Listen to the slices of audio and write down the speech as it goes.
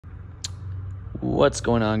What's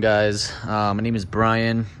going on, guys? My name is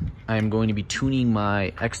Brian. I'm going to be tuning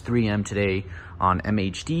my X3M today on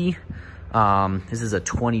MHD. This is a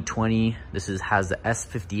 2020. Has the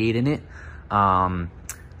S58 in it. I'm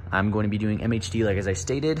going to be doing MHD like as I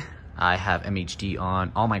stated. I have MHD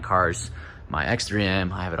on all my cars. My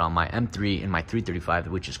X3M, I have it on my M3 and my 335,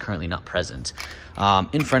 which is currently not present.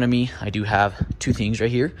 In front of me, I do have two things right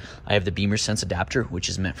here. I have the BimmerSense Adapter, which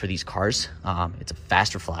is meant for these cars. It's a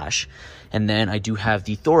faster flash. And then I do have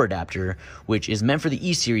the Thor adapter, which is meant for the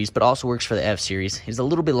E series, but also works for the F series. It's a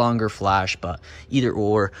little bit longer flash, but either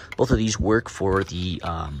or, both of these work for the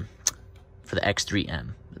X3M,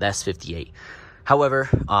 the S58. However,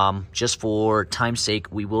 just for time's sake,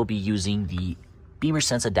 we will be using the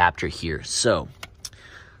BimmerSense adapter here. So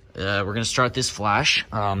we're gonna start this flash.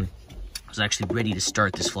 I was actually ready to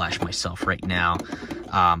start this flash myself right now,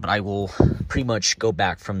 but I will pretty much go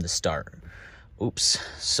back from the start. Oops.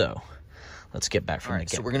 So let's get back from the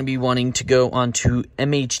get. So we're gonna be wanting to go onto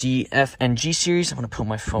MHD F and G series. I'm gonna put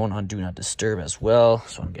my phone on Do Not Disturb as well,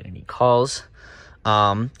 so I don't get any calls.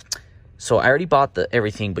 So I already bought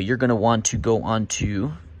everything, but you're gonna want to go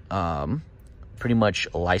onto pretty much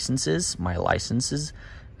licenses, my licenses,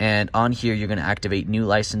 and on here you're going to activate new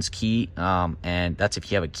license key, and that's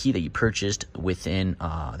if you have a key that you purchased within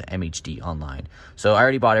the MHD online. So I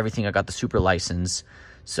already bought everything. I got the super license,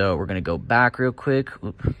 so we're going to go back real quick.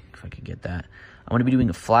 Oop, if I could get that. I'm going to be doing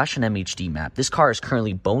a flash and MHD map. This car is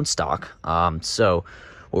currently bone stock, so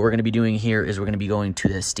what we're going to be doing here is we're going to be going to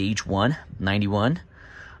the stage 1 91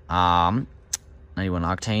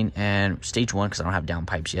 octane, and stage 1 because I don't have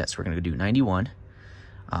downpipes yet, so we're going to do 91.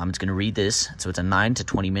 It's going to read this, so it's a 9 to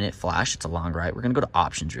 20 minute flash. It's a long ride. We're going to go to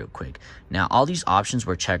options real quick. Now, all these options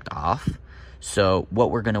were checked off, so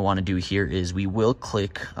what we're going to want to do here is we will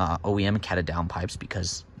click OEM and Cata downpipes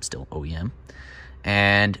because it's still OEM.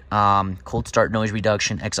 And cold start noise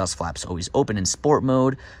reduction, exhaust flaps always open in sport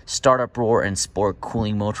mode, startup roar, and sport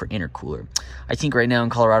cooling mode for intercooler. I think right now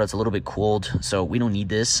in Colorado it's a little bit cold, so we don't need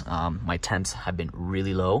this. My temps have been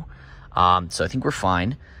really low, so I think we're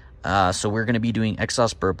fine. So we're going to be doing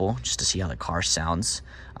exhaust burble just to see how the car sounds.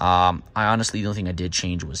 I honestly, the only thing I did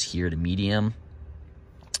change was here to medium,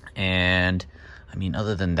 and I mean,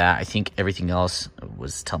 other than that, I think everything else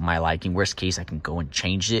was to my liking. Worst case, I can go and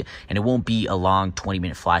change it, and it won't be a long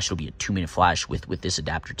 20-minute flash. It'll be a 2-minute flash with this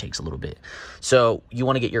adapter. Takes a little bit. So you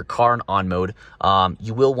want to get your car in on mode.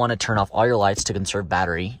 You will want to turn off all your lights to conserve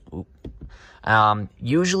battery. Oop.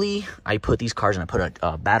 Usually, I put these cars and I put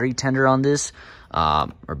a battery tender on this,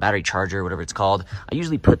 or battery charger, whatever it's called. I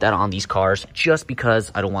usually put that on these cars just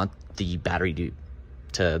because I don't want the battery to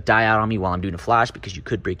die out on me while I'm doing a flash, because you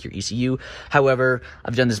could break your ECU. However,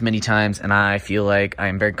 I've done this many times and I feel like I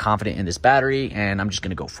am very confident in this battery, and I'm just going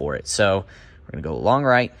to go for it. So we're going to go long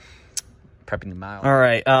right, prepping the mile. All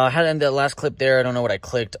right, I had to end that last clip there. I don't know what I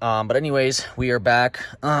clicked, but anyways, we are back.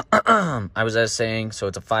 I was saying, so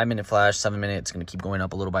it's a 5-minute flash, 7 minutes. It's going to keep going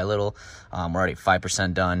up a little by little. We're already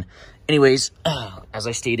 5% done. Anyways, as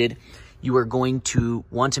I stated, you are going to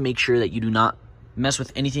want to make sure that you do not mess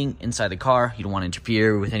with anything inside the car. You don't want to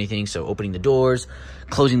interfere with anything, so opening the doors,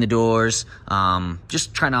 closing the doors,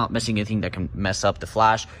 just try not messing anything that can mess up the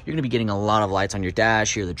flash. You're going to be getting a lot of lights on your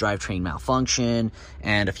dash here, the drivetrain malfunction,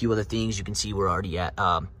 and a few other things. You can see we're already at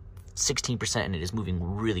 16%, and it is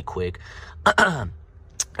moving really quick.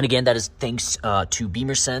 And again, that is thanks to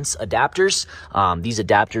BimmerSense adapters. These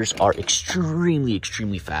adapters are extremely,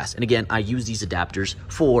 extremely fast. And again, I use these adapters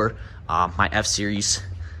for my F-Series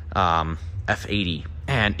F80,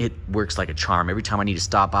 and it works like a charm. Every time I need to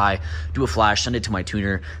stop by, do a flash, send it to my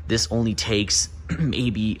tuner, this only takes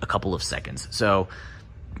maybe a couple of seconds. So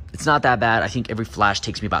it's not that bad. I think every flash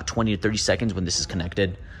takes me about 20 to 30 seconds when this is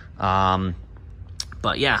connected.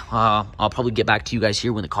 But yeah, I'll probably get back to you guys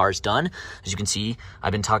here when the car is done. As you can see,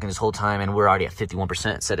 I've been talking this whole time, and we're already at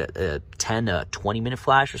 51%, set at a 10 to 20-minute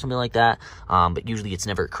flash or something like that. But usually it's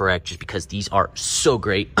never correct just because these are so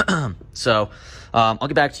great. So I'll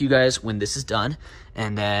get back to you guys when this is done,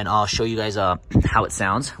 and then I'll show you guys how it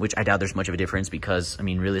sounds, which I doubt there's much of a difference because, I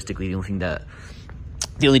mean, realistically, the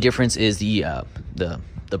only difference is the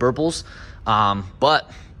burbles.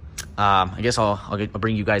 But I guess I'll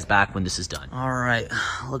bring you guys back when this is done. All right,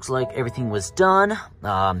 looks like everything was done.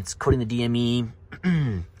 It's coding the DME,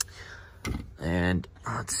 and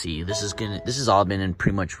let's see. This has all been in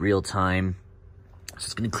pretty much real time. So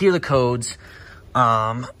it's gonna clear the codes,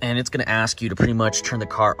 and it's gonna ask you to pretty much turn the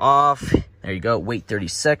car off. There you go. Wait 30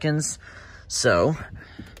 seconds. So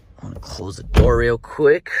I'm gonna close the door real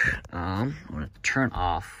quick. I'm gonna turn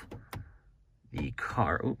off the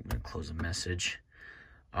car. Oh, I'm gonna close a message.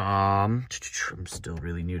 I'm still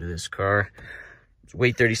really new to this car.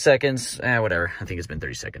 wait 30 seconds. Whatever. I think it's been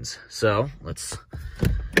 30 seconds. So let's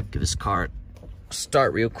give this car a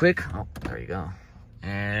start real quick. Oh, there you go.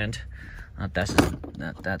 And that's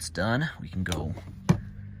done. We can go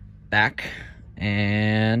back,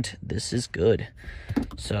 and this is good.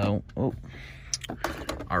 So, oh,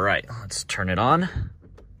 all right. Let's turn it on.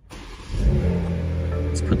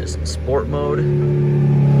 Let's put this in sport mode.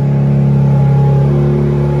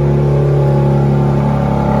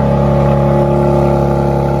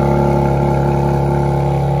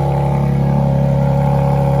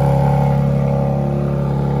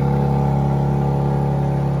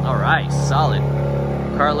 All right, solid.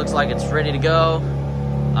 Car looks like it's ready to go.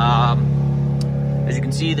 As you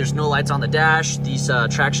can see, there's no lights on the dash. This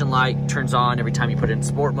traction light turns on every time you put it in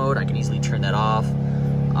sport mode. I can easily turn that off.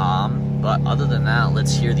 But other than that,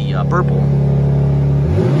 let's hear the burble.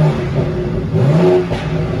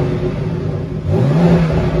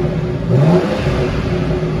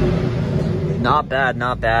 Not bad,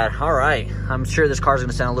 not bad. All right, I'm sure this car's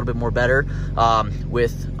gonna sound a little bit more better,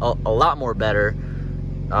 with a lot more better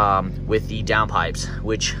with the downpipes,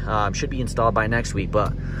 which should be installed by next week.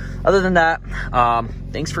 But other than that,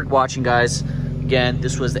 thanks for watching, guys. Again,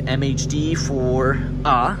 this was the MHD for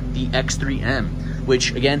the X3M,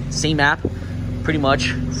 which again, same app pretty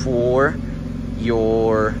much for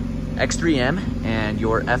your X3M and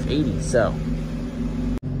your F80. So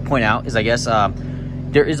point out is, I guess,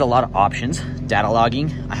 there is a lot of options. Data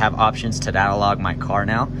logging, I have options to data log my car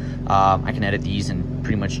now. I can edit these and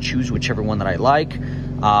pretty much choose whichever one that I like.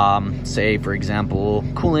 Say for example,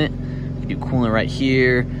 coolant, you can do coolant right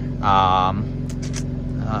here.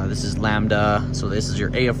 This is lambda, so this is your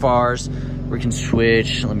AFRs. We can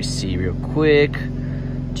switch, let me see real quick.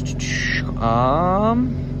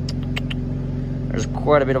 There's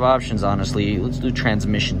quite a bit of options, honestly. Let's do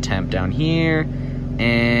transmission temp down here,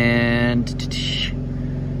 and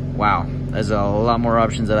wow, there's a lot more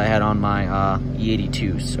options that I had on my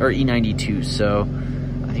E82s or E92s. So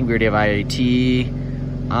I think we already have IAT.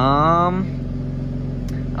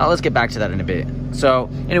 Let's get back to that in a bit. So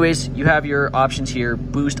anyways, you have your options here: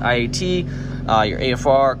 boost, IAT, your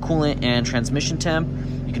AFR, coolant, and transmission temp.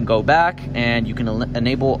 You can go back and you can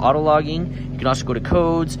enable auto logging. You can also go to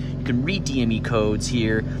codes. You can read DME codes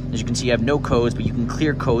here. As you can see, you have no codes, but you can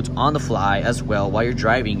clear codes on the fly as well while you're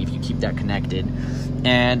driving if you keep that connected.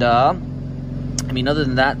 And I mean, other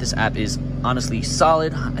than that, this app is honestly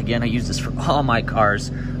solid. Again, I use this for all my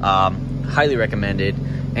cars. Highly recommended.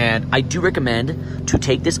 And I do recommend to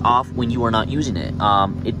take this off when you are not using it.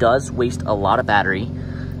 It does waste a lot of battery.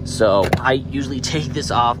 So I usually take this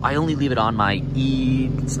off. I only leave it on my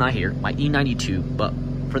it's not here, my E92. But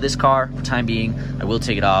for this car, for time being, I will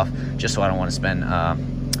take it off just so I don't want to spend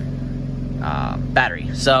battery.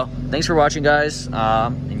 So thanks for watching, guys.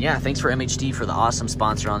 And yeah, thanks for MHD for the awesome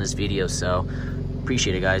sponsor on this video. So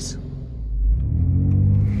appreciate it, guys.